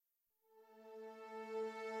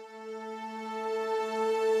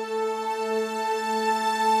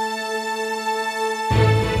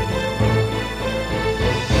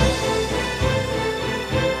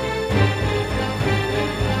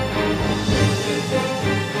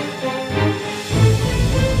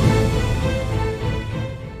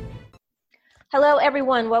Hello,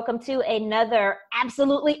 everyone. Welcome to another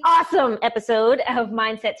absolutely awesome episode of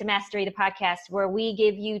Mindset to Mastery, the podcast where we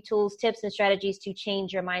give you tools, tips, and strategies to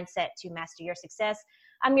change your mindset to master your success.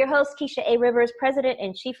 I'm your host, Keisha A. Rivers, President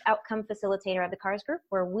and Chief Outcome Facilitator of the CARS Group,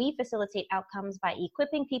 where we facilitate outcomes by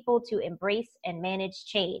equipping people to embrace and manage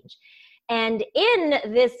change. And in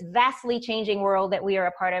this vastly changing world that we are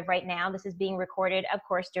a part of right now, this is being recorded, of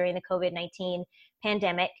course, during the COVID-19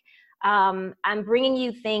 pandemic. I'm bringing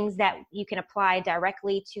you things that you can apply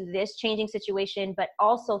directly to this changing situation, but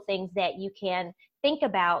also things that you can think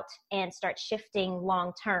about and start shifting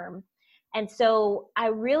long term. And so I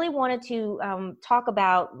really wanted to talk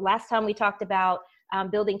about, last time we talked about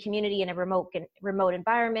building community in a remote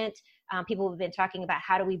environment. People have been talking about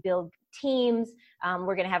how do we build teams.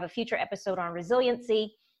 We're going to have a future episode on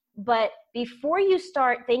resiliency. But before you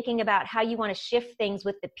start thinking about how you want to shift things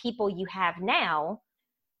with the people you have now,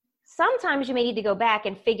 sometimes you may need to go back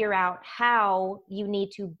and figure out how you need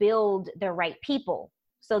to build the right people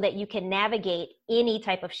so that you can navigate any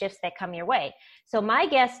type of shifts that come your way. So my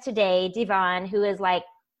guest today, Devon, who is like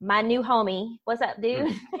my new homie. What's up,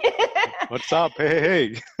 dude? What's up?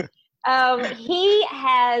 Hey. He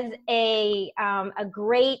has a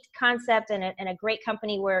great concept and a great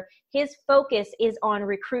company where his focus is on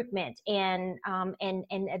recruitment and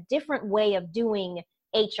a different way of doing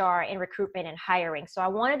HR and recruitment and hiring. So I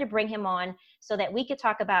wanted to bring him on so that we could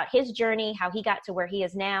talk about his journey, how he got to where he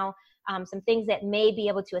is now, some things that may be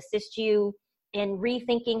able to assist you in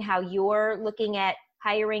rethinking how you're looking at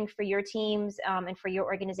hiring for your teams and for your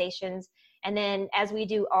organizations. And then, as we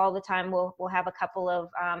do all the time, we'll have a couple of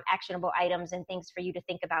actionable items and things for you to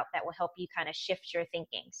think about that will help you kind of shift your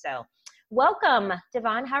thinking. So welcome,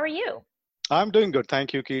 Devon. How are you? I'm doing good.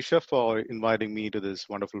 Thank you, Keisha, for inviting me to this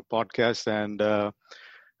wonderful podcast. And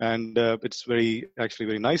it's very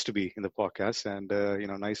nice to be in the podcast and,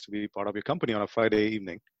 nice to be part of your company on a Friday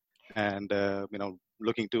evening. And,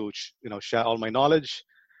 looking to, share all my knowledge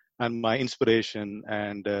and my inspiration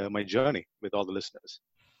and my journey with all the listeners.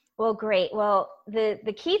 Well, great. Well,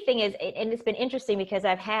 the key thing is, and it's been interesting because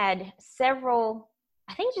I've had several,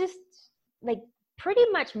 I think just like pretty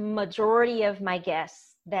much majority of my guests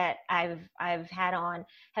that I've had on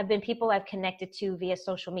have been people I've connected to via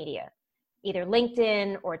social media, either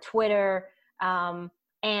LinkedIn or Twitter, or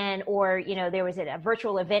there was a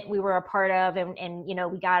virtual event we were a part of, and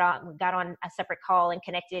we got on a separate call and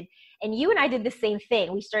connected. And you and I did the same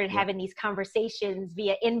thing. We started having these conversations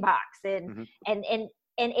via inbox, and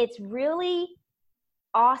it's really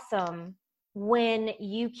awesome when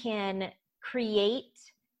you can create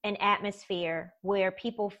an atmosphere where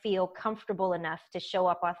people feel comfortable enough to show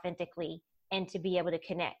up authentically and to be able to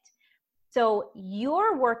connect. So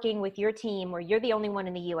you're working with your team where you're the only one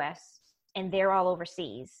in the US and they're all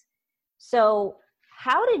overseas. So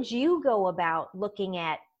how did you go about looking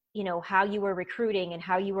at, how you were recruiting and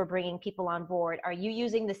how you were bringing people on board? Are you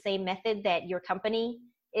using the same method that your company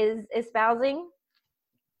is espousing?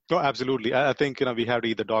 No, absolutely. I think, we have to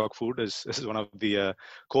eat the dog food. This is one of the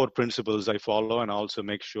core principles I follow, and also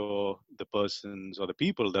make sure the persons or the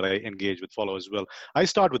people that I engage with follow as well. I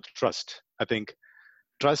start with trust. I think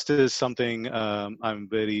trust is something I'm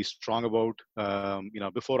very strong about.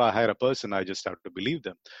 Before I hire a person, I just have to believe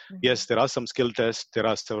them. Mm-hmm. Yes, there are some skill tests. There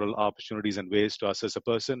are several opportunities and ways to assess a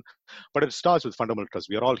person, but it starts with fundamental trust.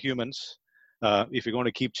 We are all humans. If you're going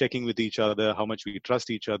to keep checking with each other, how much we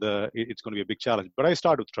trust each other, it's going to be a big challenge. But I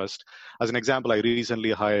start with trust. As an example, I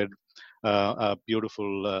recently hired a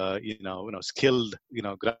beautiful, skilled,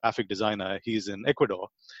 graphic designer. He's in Ecuador.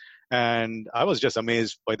 And I was just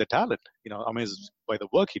amazed by the talent, amazed by the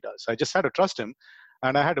work he does. I just had to trust him.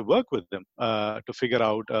 And I had to work with them to figure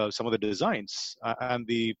out some of the designs. And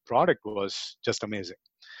the product was just amazing.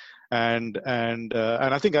 And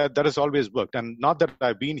I think that has always worked. And not that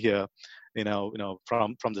I've been here,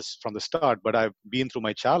 from the start, but I've been through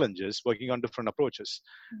my challenges working on different approaches.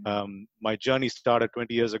 Mm-hmm. My journey started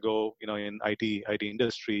 20 years ago, in IT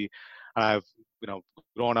industry. I've,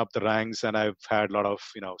 grown up the ranks, and I've had a lot of,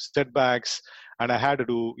 setbacks, and I had to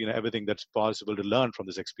do, everything that's possible to learn from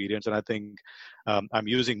this experience. And I think I'm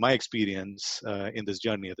using my experience in this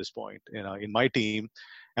journey at this point, in my team,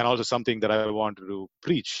 and also something that I want to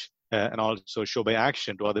preach and also show by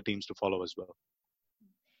action to other teams to follow as well.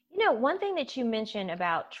 One thing that you mentioned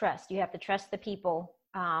about trust, you have to trust the people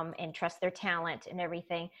and trust their talent and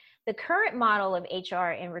everything. The current model of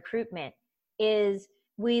HR and recruitment is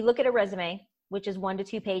we look at a resume, which is 1 to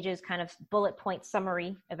 2 pages, kind of bullet point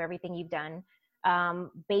summary of everything you've done.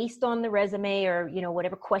 Based on the resume or,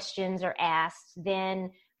 whatever questions are asked, then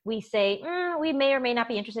we say, we may or may not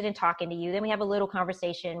be interested in talking to you. Then we have a little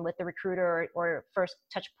conversation with the recruiter or first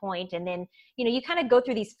touch point. And then, you kind of go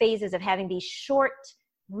through these phases of having these short,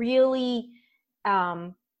 really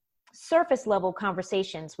surface level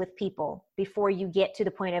conversations with people before you get to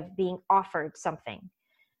the point of being offered something.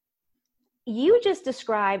 You just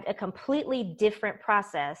described a completely different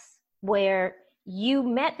process where you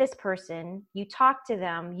met this person, you talked to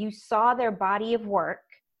them, you saw their body of work,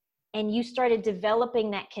 and you started developing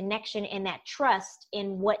that connection and that trust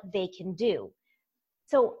in what they can do.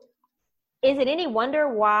 So is it any wonder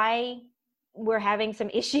why we're having some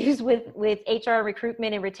issues with HR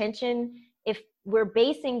recruitment and retention if we're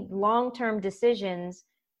basing long-term decisions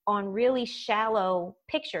on really shallow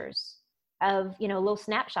pictures of, little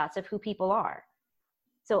snapshots of who people are?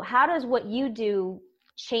 So how does what you do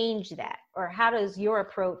change that? Or how does your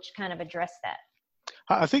approach kind of address that?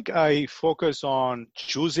 I think I focus on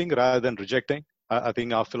choosing rather than rejecting. I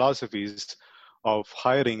think our philosophies of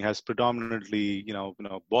hiring has predominantly,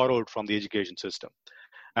 borrowed from the education system.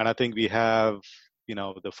 And I think we have,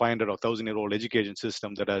 the 500 or 1,000-year-old education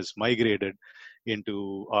system that has migrated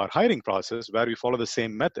into our hiring process where we follow the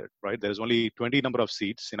same method, right? There's only 20 number of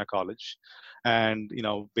seats in a college. And,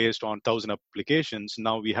 based on 1,000 applications,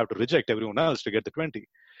 now we have to reject everyone else to get the 20.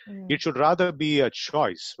 It should rather be a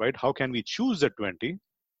choice, right? How can we choose the 20?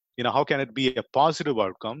 How can it be a positive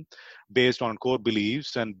outcome based on core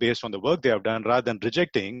beliefs and based on the work they have done rather than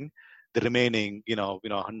rejecting the remaining,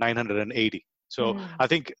 980. So I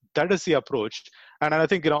think that is the approach. And I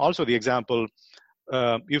think, also the example,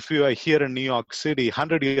 if you are here in New York City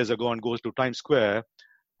 100 years ago and goes to Times Square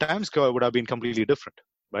would have been completely different.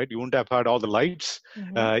 Right? You wouldn't have had all the lights.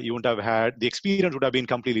 You wouldn't have had, the experience would have been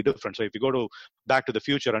completely different. So if you go to Back to the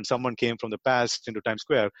Future and someone came from the past into Times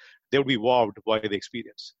Square, they would be wowed by the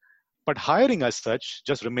experience. But hiring as such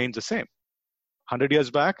just remains the same. 100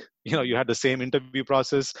 years back, you had the same interview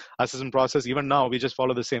process, assessment process. Even now, we just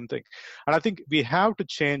follow the same thing. And I think we have to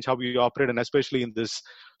change how we operate, and especially in this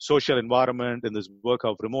social environment, in this work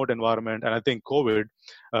of remote environment. And I think COVID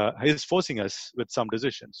is forcing us with some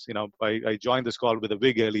decisions. I joined this call with a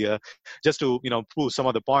wig earlier just to, prove some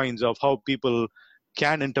of the points of how people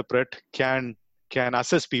can interpret, can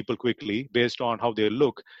assess people quickly based on how they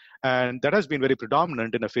look. And that has been very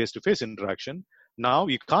predominant in a face-to-face interaction. Now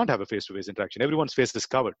you can't have a face-to-face interaction. Everyone's face is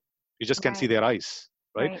covered. You just can't see their eyes,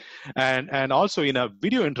 right? And also in a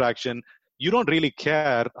video interaction, you don't really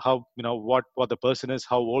care how, what the person is,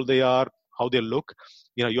 how old they are, how they look.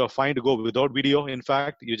 You are fine to go without video. In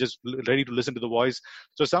fact, you're just ready to listen to the voice.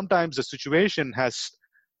 So sometimes the situation has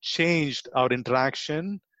changed our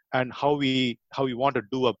interaction and how we want to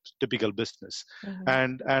do a typical business.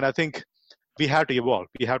 And I think we have to evolve.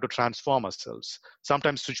 We have to transform ourselves.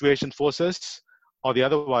 Sometimes situation forces, or the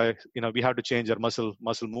other way, we have to change our muscle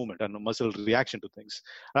movement and muscle reaction to things.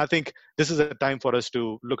 And I think this is a time for us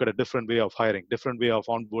to look at a different way of hiring, different way of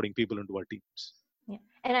onboarding people into our teams. Yeah.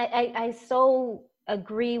 And I so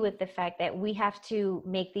agree with the fact that we have to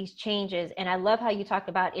make these changes. And I love how you talk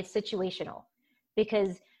about it's situational,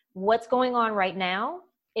 because what's going on right now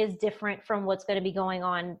is different from what's going to be going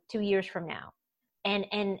on 2 years from now.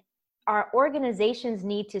 And our organizations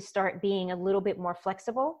need to start being a little bit more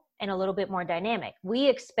flexible and a little bit more dynamic. We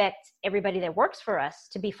expect everybody that works for us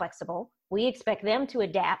to be flexible. We expect them to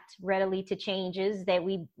adapt readily to changes that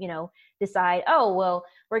we, decide, oh, well,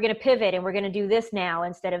 we're going to pivot and we're going to do this now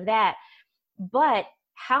instead of that. But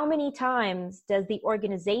how many times does the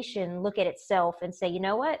organization look at itself and say, you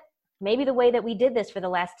know what, maybe the way that we did this for the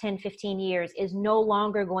last 10, 15 years is no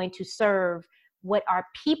longer going to serve what our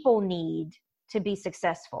people need to be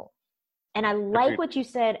successful. And I like what you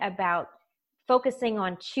said about focusing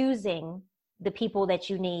on choosing the people that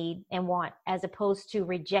you need and want, as opposed to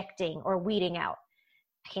rejecting or weeding out.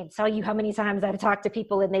 I can't tell you how many times I've talked to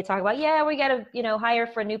people and they talk about, yeah, we got to, hire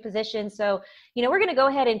for a new position. So, we're going to go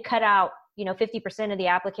ahead and cut out, 50% of the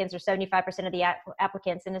applicants or 75% of the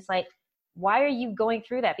applicants. And it's like, why are you going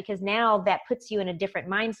through that? Because now that puts you in a different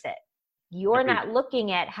mindset. You're not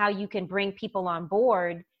looking at how you can bring people on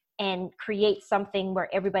board and create something where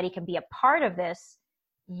everybody can be a part of this.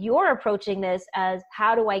 You're approaching this as,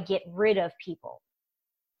 how do I get rid of people?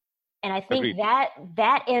 And I think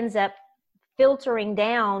that ends up filtering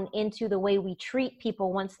down into the way we treat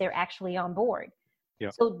people once they're actually on board.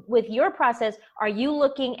 Yeah. So with your process, are you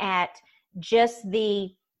looking at just the,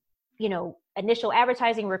 initial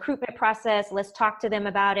advertising recruitment process? Let's talk to them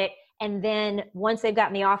about it. And then once they've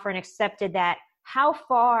gotten the offer and accepted that, how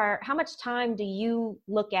much time do you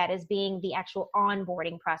look at as being the actual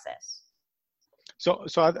onboarding process? So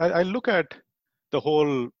I look at the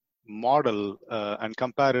whole model and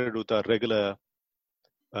compare it with a regular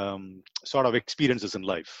sort of experiences in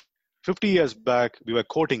life. 50 years back, we were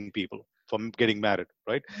courting people for getting married,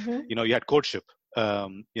 right? Mm-hmm. You had courtship,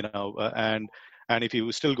 and if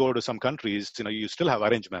you still go to some countries, you still have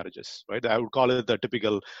arranged marriages, right? I would call it the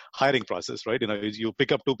typical hiring process, right? You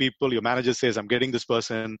pick up two people, your manager says, I'm getting this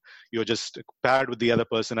person, you're just paired with the other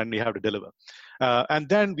person, and you have to deliver. And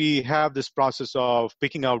then we have this process of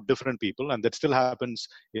picking out different people, and that still happens.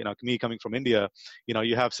 Me coming from India,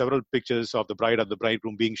 you have several pictures of the bride or the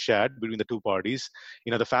bridegroom being shared between the two parties.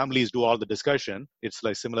 The families do all the discussion. It's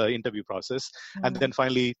like similar interview process, and then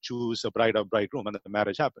finally choose a bride or bridegroom, and the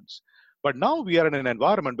marriage happens. But now we are in an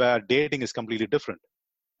environment where dating is completely different,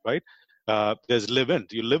 right? There's live-in.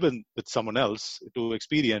 You live in with someone else to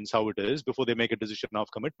experience how it is before they make a decision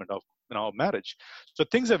of commitment of marriage. So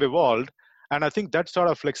things have evolved, and I think that sort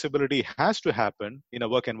of flexibility has to happen in a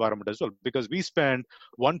work environment as well, because we spend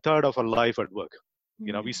 1/3 of our life at work.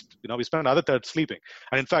 We spend another third sleeping,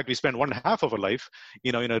 and in fact, we spend 1/2 of our life,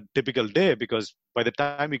 in a typical day, because by the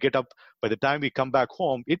time we get up, by the time we come back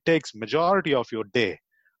home, it takes majority of your day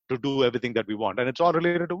to do everything that we want, and it's all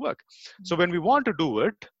related to work. So when we want to do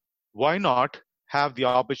it, why not have the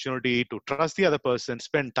opportunity to trust the other person,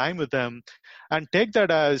 spend time with them, and take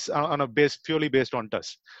that as on a base purely based on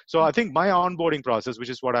trust. So I think my onboarding process, which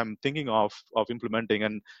is what I'm thinking of implementing,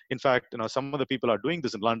 and in fact, some of the people are doing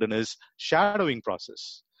this in London, is shadowing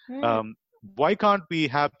process. Why can't we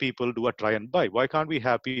have people do a try and buy? Why can't we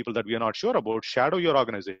have people that we are not sure about shadow your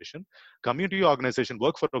organization, come into your organization,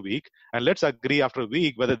 work for a week, and let's agree after a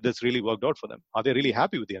week whether this really worked out for them? Are they really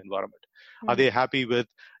happy with the environment? Are they happy with,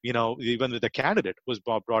 even with the candidate who was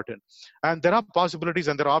brought in? And there are possibilities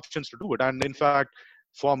and there are options to do it. And in fact,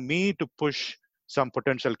 for me to push some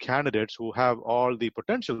potential candidates who have all the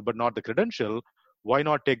potential but not the credential, why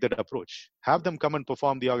not take that approach? Have them come and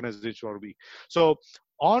perform the organization for a week. So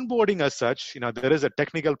onboarding as such, there is a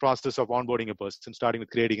technical process of onboarding a person, starting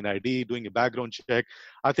with creating an ID, doing a background check.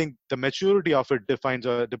 I think the maturity of it depends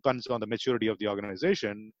on the maturity of the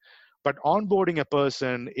organization. But onboarding a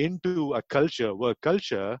person into a culture, work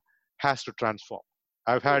culture, has to transform.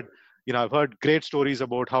 I've heard great stories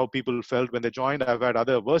about how people felt when they joined. I've had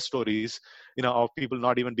other worse stories, of people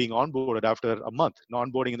not even being onboarded after a month.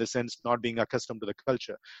 Onboarding in the sense not being accustomed to the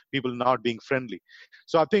culture, people not being friendly.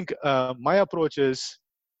 So I think my approach is,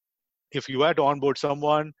 if you had to onboard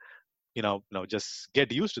someone, just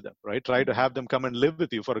get used to them, right? Try to have them come and live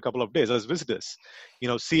with you for a couple of days as visitors,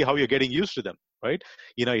 see how you're getting used to them, right?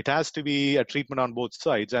 It has to be a treatment on both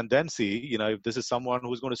sides, and then see, if this is someone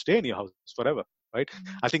who's going to stay in your house forever, right?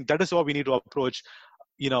 I think that is what we need to approach,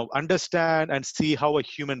 understand and see how a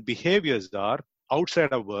human behaviors are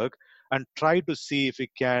outside of work, and try to see if we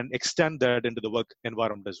can extend that into the work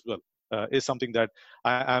environment as well. Is something that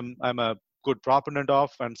I'm a good proponent of,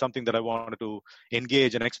 and something that I wanted to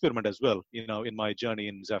engage and experiment as well, in my journey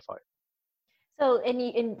in Zephyr. So,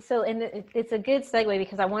 it's a good segue,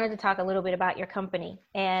 because I wanted to talk a little bit about your company.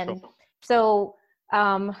 And sure. So,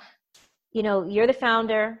 you're the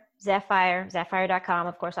founder, Zephyr, Zephyr.com.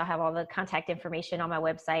 Of course, I'll have all the contact information on my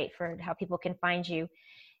website for how people can find you.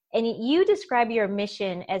 And you describe your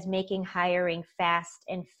mission as making hiring fast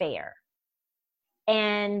and fair.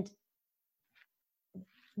 And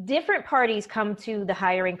different parties come to the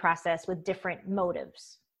hiring process with different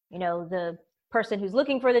motives. The person who's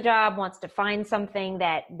looking for the job wants to find something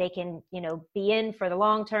that they can, be in for the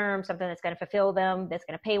long term, something that's going to fulfill them, that's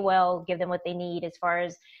going to pay well, give them what they need as far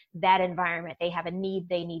as that environment. They have a need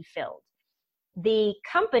they need filled. The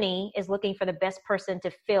company is looking for the best person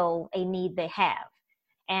to fill a need they have.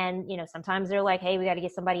 And, sometimes they're like, hey, we got to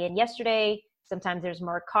get somebody in yesterday. Sometimes there's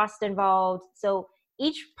more cost involved. So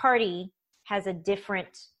each party has a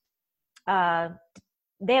different,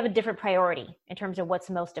 they have a different priority in terms of what's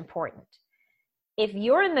most important. If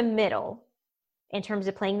you're in the middle, in terms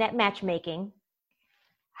of playing that matchmaking,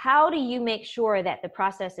 how do you make sure that the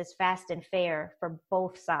process is fast and fair for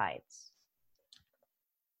both sides?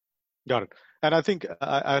 Got it. And I think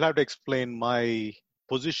I'll have to explain my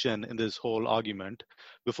position in this whole argument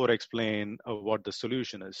before I explain what the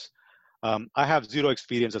solution is. I have zero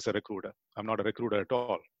experience as a recruiter. I'm not a recruiter at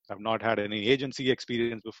all. I've not had any agency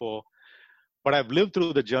experience before, but I've lived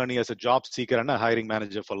through the journey as a job seeker and a hiring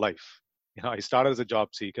manager for life. I started as a job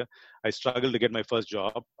seeker. I struggled to get my first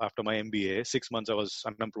job after my MBA. 6 months I was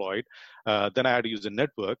unemployed. Then I had to use a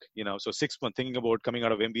network, so 6 months thinking about coming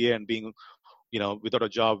out of MBA and being, without a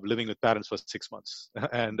job, living with parents for 6 months,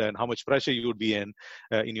 and then how much pressure you would be in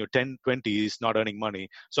your 20s, not earning money.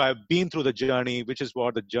 So I've been through the journey, which is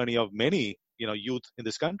what the journey of many, youth in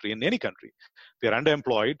this country, in any country. They're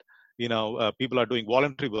underemployed. People are doing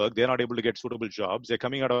voluntary work. They're not able to get suitable jobs. They're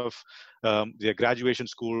coming out of their graduation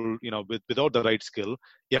school, without the right skill.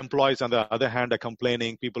 Employees, on the other hand, are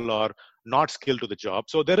complaining. People are not skilled to the job.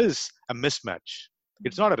 So there is a mismatch.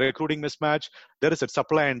 It's not a recruiting mismatch. There is a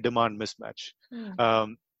supply and demand mismatch.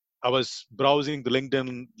 I was browsing the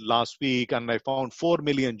LinkedIn last week and I found 4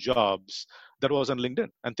 million jobs that was on LinkedIn.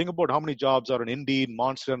 And think about how many jobs are on Indeed,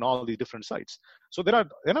 Monster, and all these different sites. So there are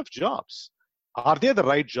enough jobs. Are they the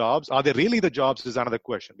right jobs? Are they really the jobs is another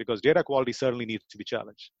question, because data quality certainly needs to be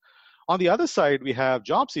challenged. On the other side, we have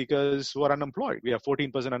job seekers who are unemployed. We have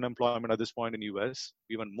 14% unemployment at this point in the US,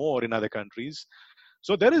 even more in other countries.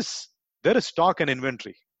 So there is stock and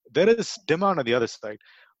inventory. There is demand on the other side.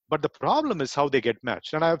 But the problem is how they get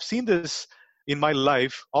matched. And I've seen this in my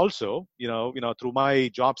life also, through my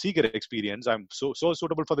job seeker experience. I'm so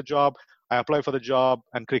suitable for the job. I apply for the job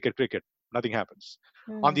and cricket. Nothing happens.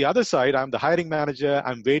 On the other side, I'm the hiring manager.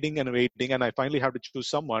 I'm waiting, and I finally have to choose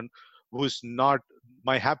someone who's not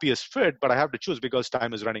my happiest fit, but I have to choose because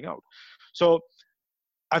time is running out. So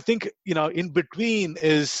I think, in between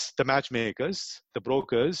is the matchmakers, the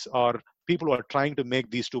brokers, or people who are trying to make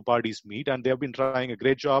these two parties meet. And they have been trying a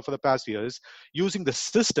great job for the past years using the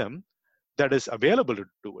system that is available to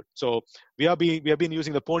do it. So we have been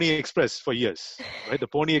using the Pony Express for years, right? The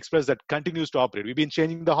Pony Express that continues to operate. We've been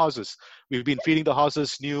changing the horses. We've been feeding the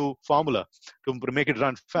horses new formula to make it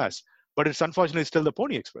run fast. But it's unfortunately still the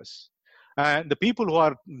Pony Express. And the people who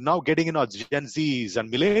are now getting in are Gen Zs and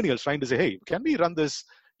millennials trying to say, hey, can we run this,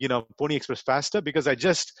 Pony Express faster? Because I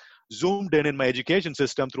just zoomed in my education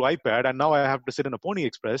system through iPad, and now I have to sit in a Pony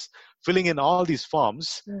Express filling in all these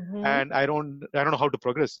forms, and I don't know how to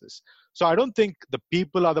progress this. So I don't think the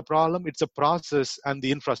people are the problem. It's a process and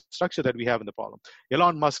the infrastructure that we have in the problem.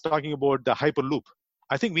 Elon Musk talking about the Hyperloop.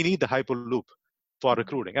 I think we need the Hyperloop for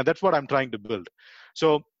recruiting, and that's what I'm trying to build.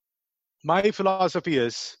 So my philosophy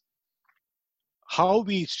is how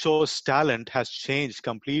we source talent has changed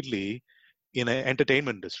completely in an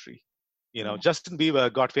entertainment industry. Justin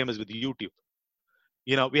Bieber got famous with YouTube.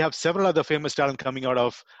 We have several other famous talent coming out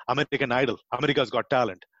of American Idol. America's Got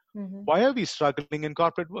Talent. Why are we struggling in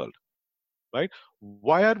corporate world, right?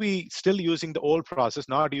 Why are we still using the old process,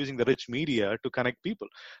 not using the rich media to connect people?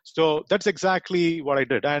 So that's exactly what I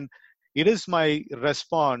did. And it is my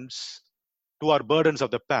response to our burdens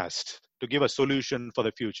of the past to give a solution for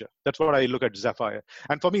the future. That's what I look at Zephyr.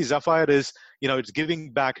 And for me, Zephyr is, it's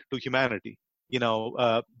giving back to humanity.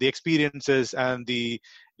 The experiences and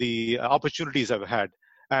the opportunities I've had,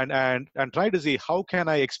 and try to see how can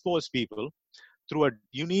I expose people through a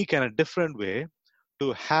unique and a different way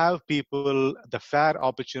to have people the fair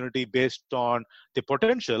opportunity based on the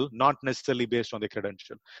potential, not necessarily based on the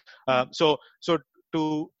credential. So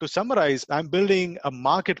to summarize, I'm building a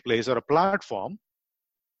marketplace or a platform,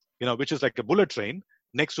 which is like a bullet train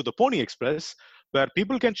next to the Pony Express, where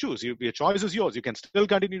people can choose. Your choice is yours. You can still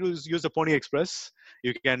continue to use the Pony Express.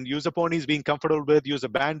 You can use the ponies being comfortable with, use the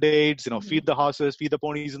Band-Aids, feed the horses, feed the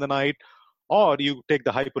ponies in the night, or you take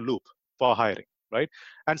the Hyperloop for hiring, right?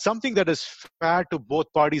 And something that is fair to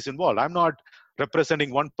both parties involved. I'm not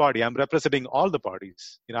representing one party. I'm representing all the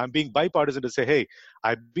parties. I'm being bipartisan to say, hey,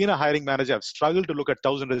 I've been a hiring manager. I've struggled to look at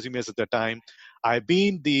 1,000 resumes at the time. I've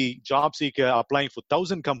been the job seeker applying for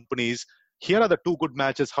 1,000 companies. Here are the two good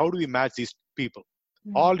matches. How do we match these people?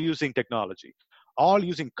 All using technology, all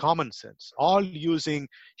using common sense, all using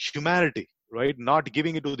humanity, right? Not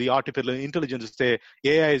giving it to the artificial intelligence to say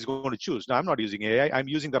AI is going to choose. No, I'm not using AI. I'm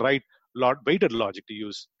using the right weighted logic to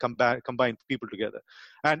use, combine people together.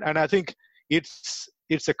 And I think it's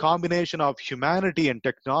a combination of humanity and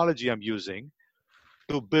technology I'm using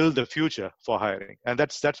to build the future for hiring. And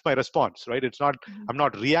that's my response, right? It's not, I'm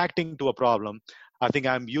not reacting to a problem. I think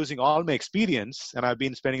I'm using all my experience, and I've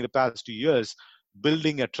been spending the past 2 years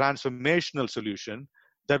building a transformational solution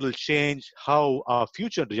that will change how our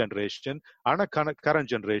future generation and our current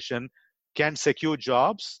generation can secure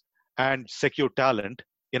jobs and secure talent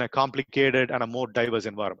in a complicated and a more diverse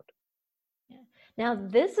environment. Now,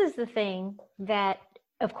 this is the thing that,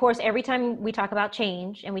 of course, every time we talk about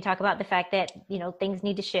change and we talk about the fact that, things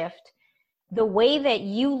need to shift, the way that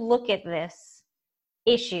you look at this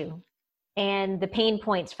issue and the pain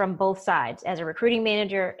points from both sides as a recruiting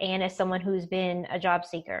manager and as someone who's been a job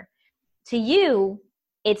seeker, to you,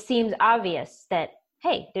 it seems obvious that,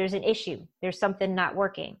 hey, there's an issue. There's something not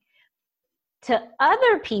working. To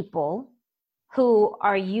other people who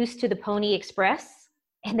are used to the Pony Express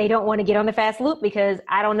and they don't want to get on the fast loop because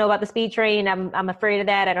I don't know about the speed train. I'm afraid of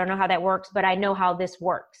that. I don't know how that works, but I know how this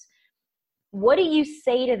works. What do you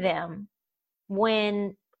say to them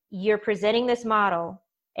when you're presenting this model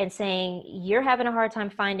and saying, you're having a hard time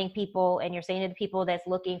finding people, and you're saying to the people that's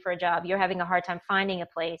looking for a job, you're having a hard time finding a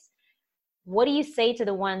place. What do you say to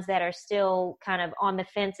the ones that are still kind of on the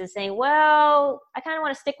fence and saying, well, I kind of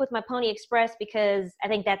want to stick with my Pony Express because I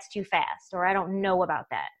think that's too fast, or I don't know about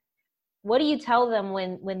that? What do you tell them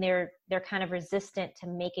when they're kind of resistant to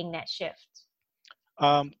making that shift?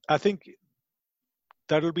 I think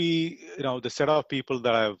that'll be, the set of people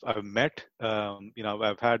that I've met.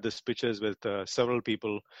 I've had these pitches with several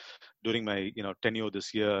people during my tenure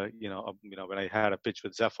this year. When I had a pitch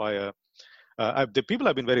with Zephyr, the people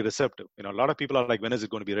have been very receptive. A lot of people are like, when is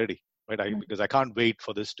it going to be ready, right? Because I can't wait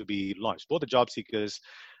for this to be launched. Both the job seekers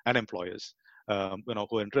and employers, who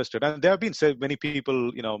are interested. And there have been many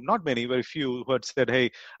people, not many, very few, who had said,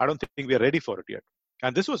 hey, I don't think we are ready for it yet.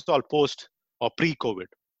 And this was all post or pre-COVID.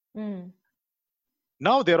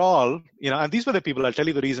 Now they're all, and these were the people, I'll tell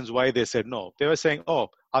you the reasons why they said no. They were saying, oh,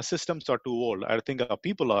 our systems are too old. I think our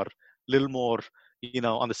people are a little more,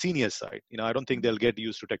 on the senior side. I don't think they'll get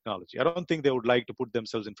used to technology. I don't think they would like to put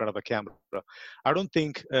themselves in front of a camera. I don't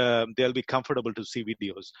think they'll be comfortable to see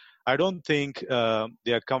videos. I don't think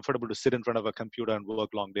they are comfortable to sit in front of a computer and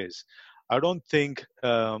work long days. I don't think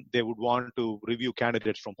they would want to review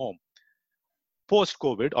candidates from home.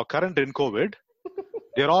 Post-COVID or current in COVID,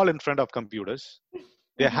 they're all in front of computers.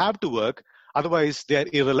 They have to work. Otherwise, they're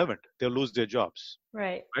irrelevant. They'll lose their jobs.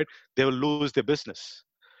 Right. They will lose their business.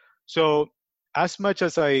 So as much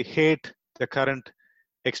as I hate the current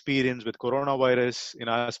experience with coronavirus,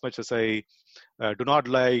 as much as I do not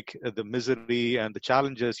like the misery and the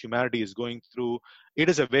challenges humanity is going through, it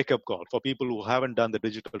is a wake-up call for people who haven't done the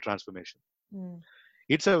digital transformation.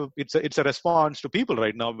 It's a response to people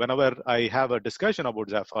right now. Whenever I have a discussion about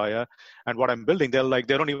Zephyr and what I'm building, they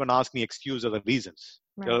don't even ask me excuse or the reasons.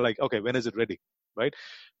 Right. They're like, okay, when is it ready, right?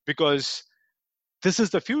 Because this is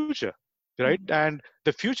the future, right? And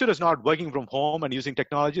the future is not working from home and using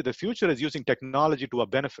technology. The future is using technology to our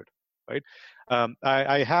benefit, right?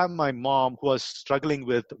 I have my mom who was struggling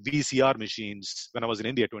with VCR machines when I was in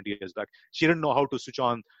India 20 years back. She didn't know how to switch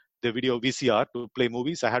on the video VCR to play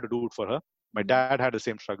movies. I had to do it for her. My dad had the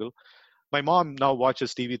same struggle. My mom now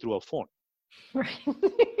watches TV through her phone.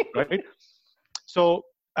 Right? So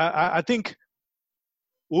I think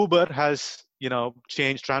Uber has,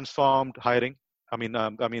 changed, transformed hiring.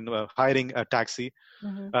 Hiring a taxi.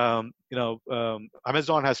 Amazon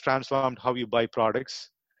has transformed how you buy products.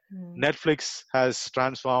 Netflix has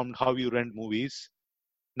transformed how you rent movies.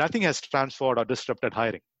 Nothing has transformed or disrupted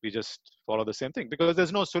hiring. We just follow the same thing because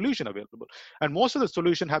there's no solution available. And most of the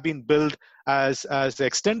solution have been built as the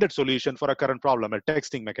extended solution for a current problem, a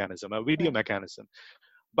texting mechanism, a video mechanism.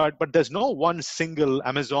 But there's no one single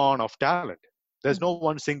Amazon of talent. There's no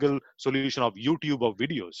one single solution of YouTube of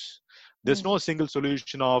videos. There's no single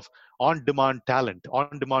solution of on-demand talent,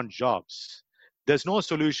 on-demand jobs. There's no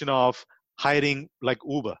solution of hiring like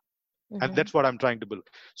Uber. And that's what I'm trying to build.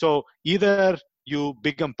 So either you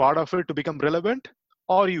become part of it to become relevant,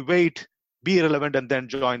 or you wait, be relevant, and then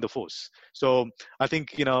join the force. So I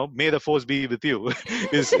think, may the force be with you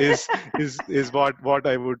is what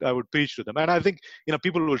I would preach to them. And I think,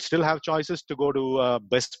 people will still have choices to go to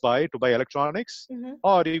Best Buy to buy electronics,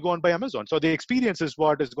 or you go and buy Amazon. So the experience is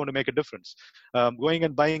what is going to make a difference. Going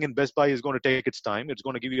and buying in Best Buy is going to take its time. It's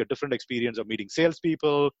going to give you a different experience of meeting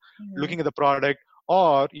salespeople, looking at the product,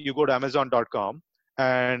 or you go to Amazon.com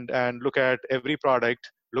and look at every product,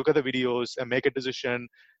 look at the videos and make a decision,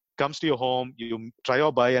 comes to your home, you try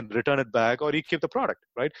or buy and return it back, or you keep the product,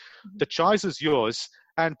 right? The choice is yours,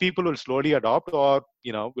 and people will slowly adopt or,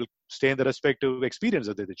 will stay in the respective experience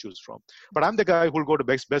that they choose from. But I'm the guy who'll go to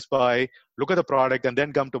Best Buy, look at the product, and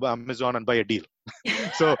then come to Amazon and buy a deal.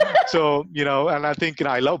 So, and I think,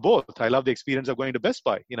 I love both. I love the experience of going to Best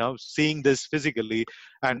Buy, seeing this physically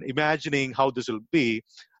and imagining how this will be.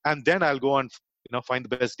 And then I'll go and, find the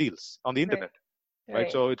best deals on the internet.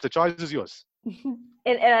 Right. So the choice is yours.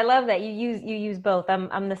 And I love that you use both.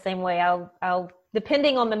 I'm the same way. I'll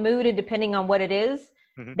depending on the mood and depending on what it is,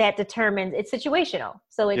 that determines, it's situational.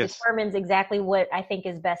 So it determines exactly what I think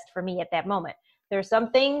is best for me at that moment. There are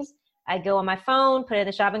some things I go on my phone, put it in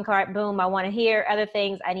the shopping cart, boom, I want to hear. Other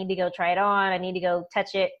things I need to go try it on. I need to go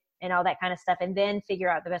touch it and all that kind of stuff, and then figure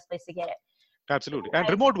out the best place to get it. Absolutely. And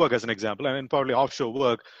remote work as an example, and probably offshore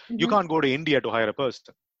work, you can't go to India to hire a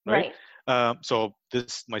person, right? So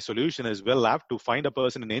my solution is apt to find a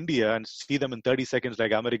person in India and see them in 30 seconds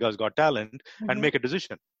like America's Got Talent and make a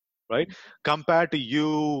decision, right? Compared to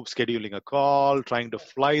you scheduling a call, trying to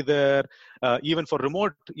fly there, even for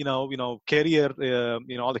remote, career,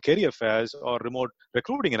 all the career fairs or remote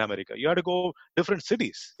recruiting in America, you have to go different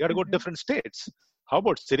cities, you have to go different states. How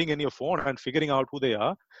about sitting in your phone and figuring out who they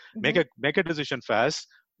are, Mm-hmm. make a decision fast.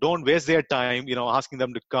 Don't waste their time, asking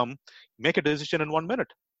them to come. Make a decision in 1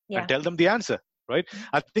 minute and Yeah. tell them the answer, right?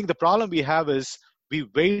 I think the problem we have is we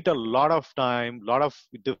wait a lot of time, lot of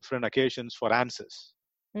different occasions for answers.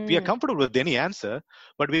 We are Mm. comfortable with any answer,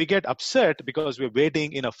 but we get upset because we're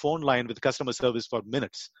waiting in a phone line with customer service for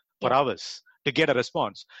minutes, for Yeah. hours to get a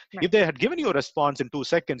response. Right. If they had given you a response in 2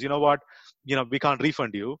 seconds, you know what? We can't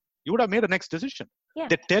refund you. You would have made a next decision. Yeah.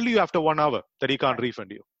 They tell you after 1 hour that he can't Right.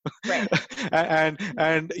 refund you. Right.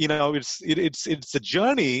 and it's a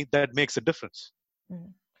journey that makes a difference,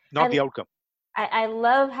 not the outcome. I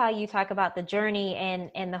love how you talk about the journey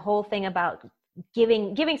and the whole thing about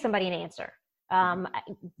giving somebody an answer.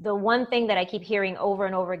 The one thing that I keep hearing over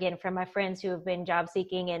and over again from my friends who have been job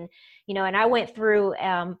seeking, and I went through,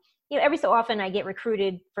 every so often I get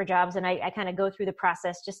recruited for jobs, and I kind of go through the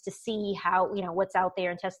process just to see how, what's out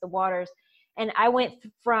there and test the waters. And I went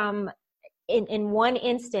from, in one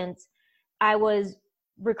instance, I was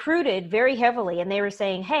recruited very heavily, and they were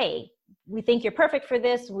saying, "Hey, we think you're perfect for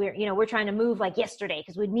this. We're trying to move like yesterday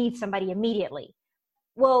because we need somebody immediately."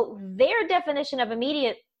 Well, their definition of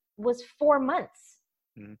immediate was 4 months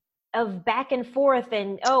of back and forth,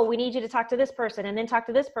 and we need you to talk to this person, and then talk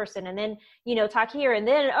to this person, and then talk here, and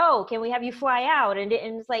then can we have you fly out? And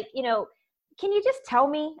it's like, can you just tell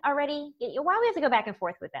me already? Why do we have to go back and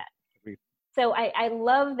forth with that? So I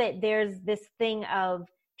love that there's this thing of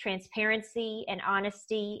transparency and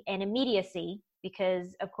honesty and immediacy, because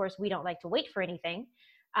of course we don't like to wait for anything,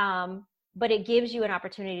 but it gives you an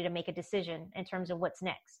opportunity to make a decision in terms of what's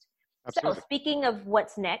next. Absolutely. So speaking of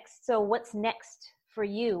what's next, what's next for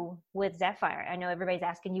you with Zapfire? I know everybody's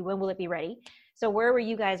asking you, when will it be ready? So where were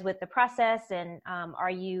you guys with the process, and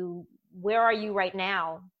where are you right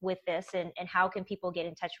now with this, and how can people get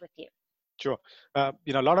in touch with you? Sure. A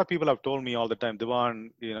lot of people have told me all the time, Devan,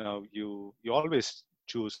 you always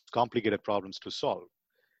choose complicated problems to solve.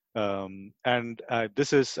 And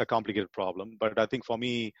this is a complicated problem, but I think for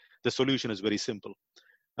me, the solution is very simple.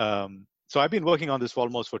 So I've been working on this for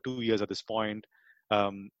almost 2 years at this point.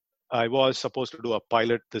 I was supposed to do a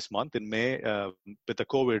pilot this month in May. With the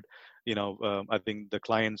COVID, I think the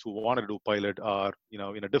clients who wanted to do pilot are,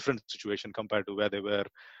 in a different situation compared to where they were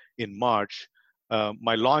in March.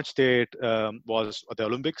 My launch date was at the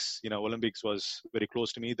Olympics. Olympics was very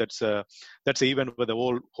close to me. That's an event where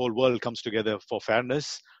the whole world comes together for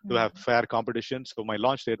fairness, to have fair competition. So my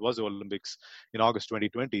launch date was the Olympics in August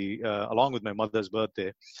 2020, along with my mother's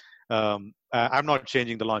birthday. I'm not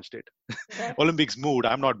changing the launch date. Okay. Olympics moved.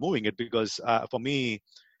 I'm not moving it, because for me,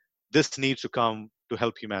 this needs to come to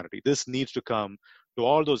help humanity. This needs to come to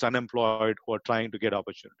all those unemployed who are trying to get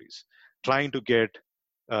opportunities, trying to get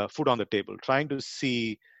food on the table, trying to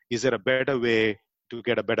see, is there a better way to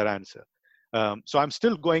get a better answer? So I'm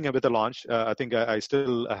still going with the launch. I think I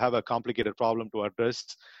still have a complicated problem to address,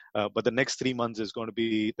 but the next 3 months is going to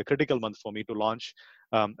be the critical month for me to launch.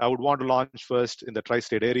 I would want to launch first in the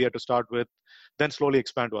tri-state area to start with, then slowly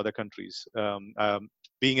expand to other countries.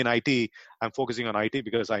 Being in IT, I'm focusing on IT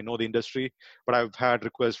because I know the industry, but I've had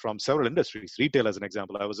requests from several industries. Retail, as an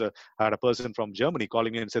example. I had a person from Germany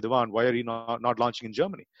calling me and said, Devan, why are you not launching in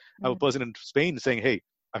Germany? I have a person in Spain saying, hey,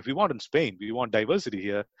 if we want in Spain, we want diversity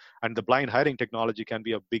here, and the blind hiring technology can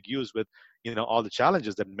be a big use with all the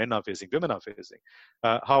challenges that men are facing, women are facing.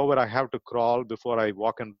 However, I have to crawl before I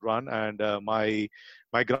walk and run, and my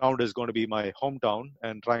ground is going to be my hometown,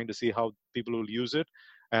 and trying to see how people will use it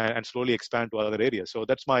and slowly expand to other areas. So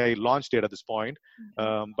that's my launch date at this point.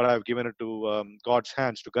 But I've given it to God's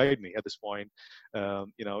hands to guide me at this point.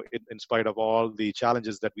 In spite of all the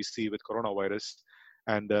challenges that we see with coronavirus.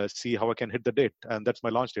 And see how I can hit the date. And that's my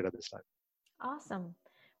launch date at this time. Awesome.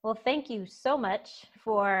 Well, thank you so much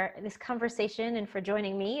for this conversation and for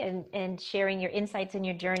joining me and sharing your insights and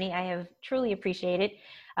your journey. I have truly appreciated.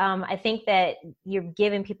 I think that you're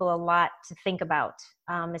giving people a lot to think about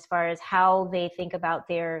as far as how they think about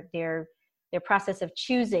their process of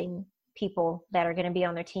choosing people that are going to be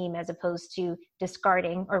on their team, as opposed to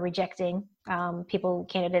discarding or rejecting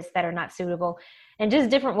candidates that are not suitable, and just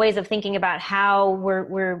different ways of thinking about how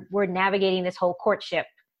we're navigating this whole courtship.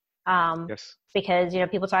 Yes. Because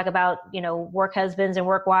people talk about work husbands and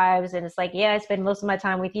work wives, and it's like, yeah, I spend most of my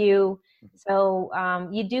time with you, so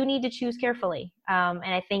you do need to choose carefully. And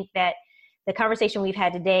I think that the conversation we've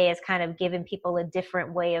had today has kind of given people a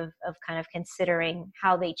different way of kind of considering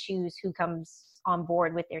how they choose who comes on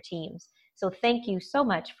board with their teams. So thank you so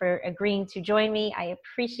much for agreeing to join me. I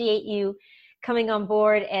appreciate you coming on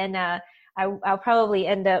board, and I'll probably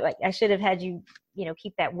end up, I should have had you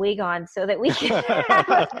keep that wig on so that we can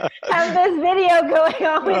have this video going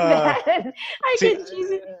on with that. And I See, can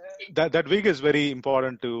choose it. that wig is very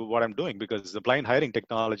important to what I'm doing, because the blind hiring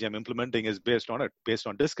technology I'm implementing is based on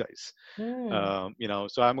disguise. So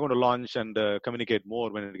I'm going to launch and communicate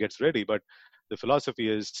more when it gets ready. But the philosophy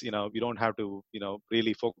is, you don't have to,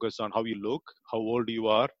 really focus on how you look, how old you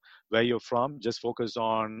are, where you're from. Just focus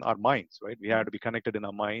on our minds, right? We have to be connected in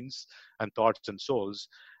our minds and thoughts and souls.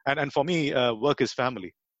 And for me, work is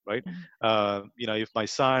family, right? If my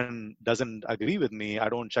son doesn't agree with me, I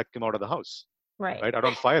don't check him out of the house, right? I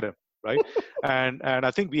don't fire him, right? and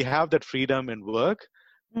I think we have that freedom in work.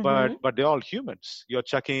 But they're all humans. You're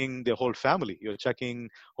checking the whole family. You're checking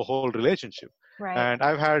a whole relationship. Right. And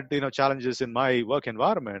I've had challenges in my work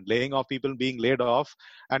environment, laying off people, being laid off,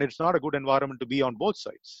 and it's not a good environment to be on both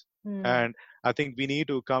sides. And I think we need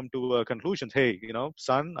to come to a conclusion. Hey,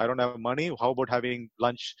 son, I don't have money. How about having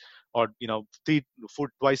lunch or food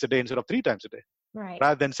twice a day instead of 3 times a day? Right.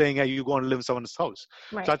 Rather than saying, hey, you go and live in someone's house.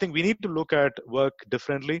 Right. So I think we need to look at work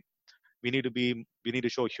differently. We need to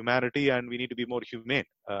show humanity, and we need to be more humane.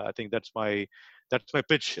 I think that's my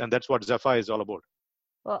pitch, and that's what Zephi is all about.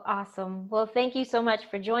 Well, awesome. Well, thank you so much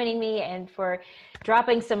for joining me and for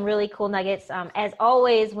dropping some really cool nuggets. As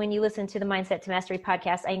always, when you listen to the Mindset to Mastery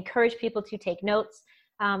podcast, I encourage people to take notes.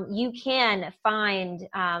 You can find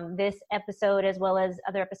this episode as well as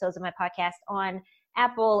other episodes of my podcast on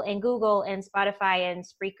Apple and Google and Spotify and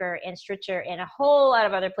Spreaker and Stitcher and a whole lot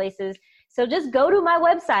of other places. So just go to my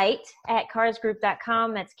website at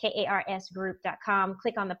karsgroup.com. That's KARSgroup.com.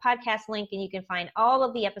 Click on the podcast link and you can find all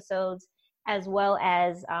of the episodes as well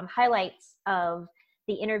as highlights of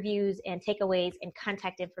the interviews and takeaways and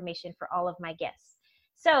contact information for all of my guests.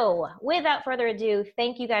 So without further ado,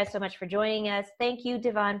 thank you guys so much for joining us. Thank you,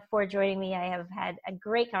 Devon, for joining me. I have had a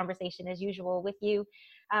great conversation as usual with you.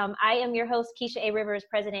 I am your host, Keisha A. Rivers,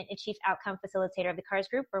 President and Chief Outcome Facilitator of the KARS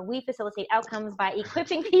Group, where we facilitate outcomes by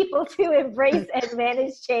equipping people to embrace and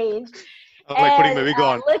manage change. Putting my wig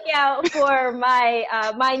on. Look out for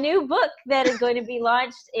my new book that is going to be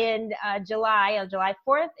launched in July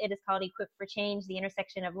 4th. It is called Equipped for Change, the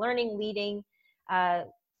intersection of learning, leading,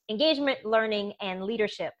 engagement, learning, and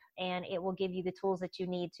leadership. And it will give you the tools that you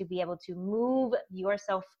need to be able to move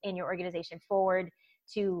yourself and your organization forward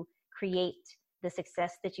to create the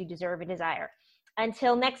success that you deserve and desire.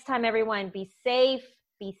 Until next time, everyone, be safe,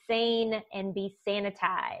 be sane, and be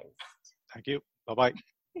sanitized. Thank you. Bye-bye.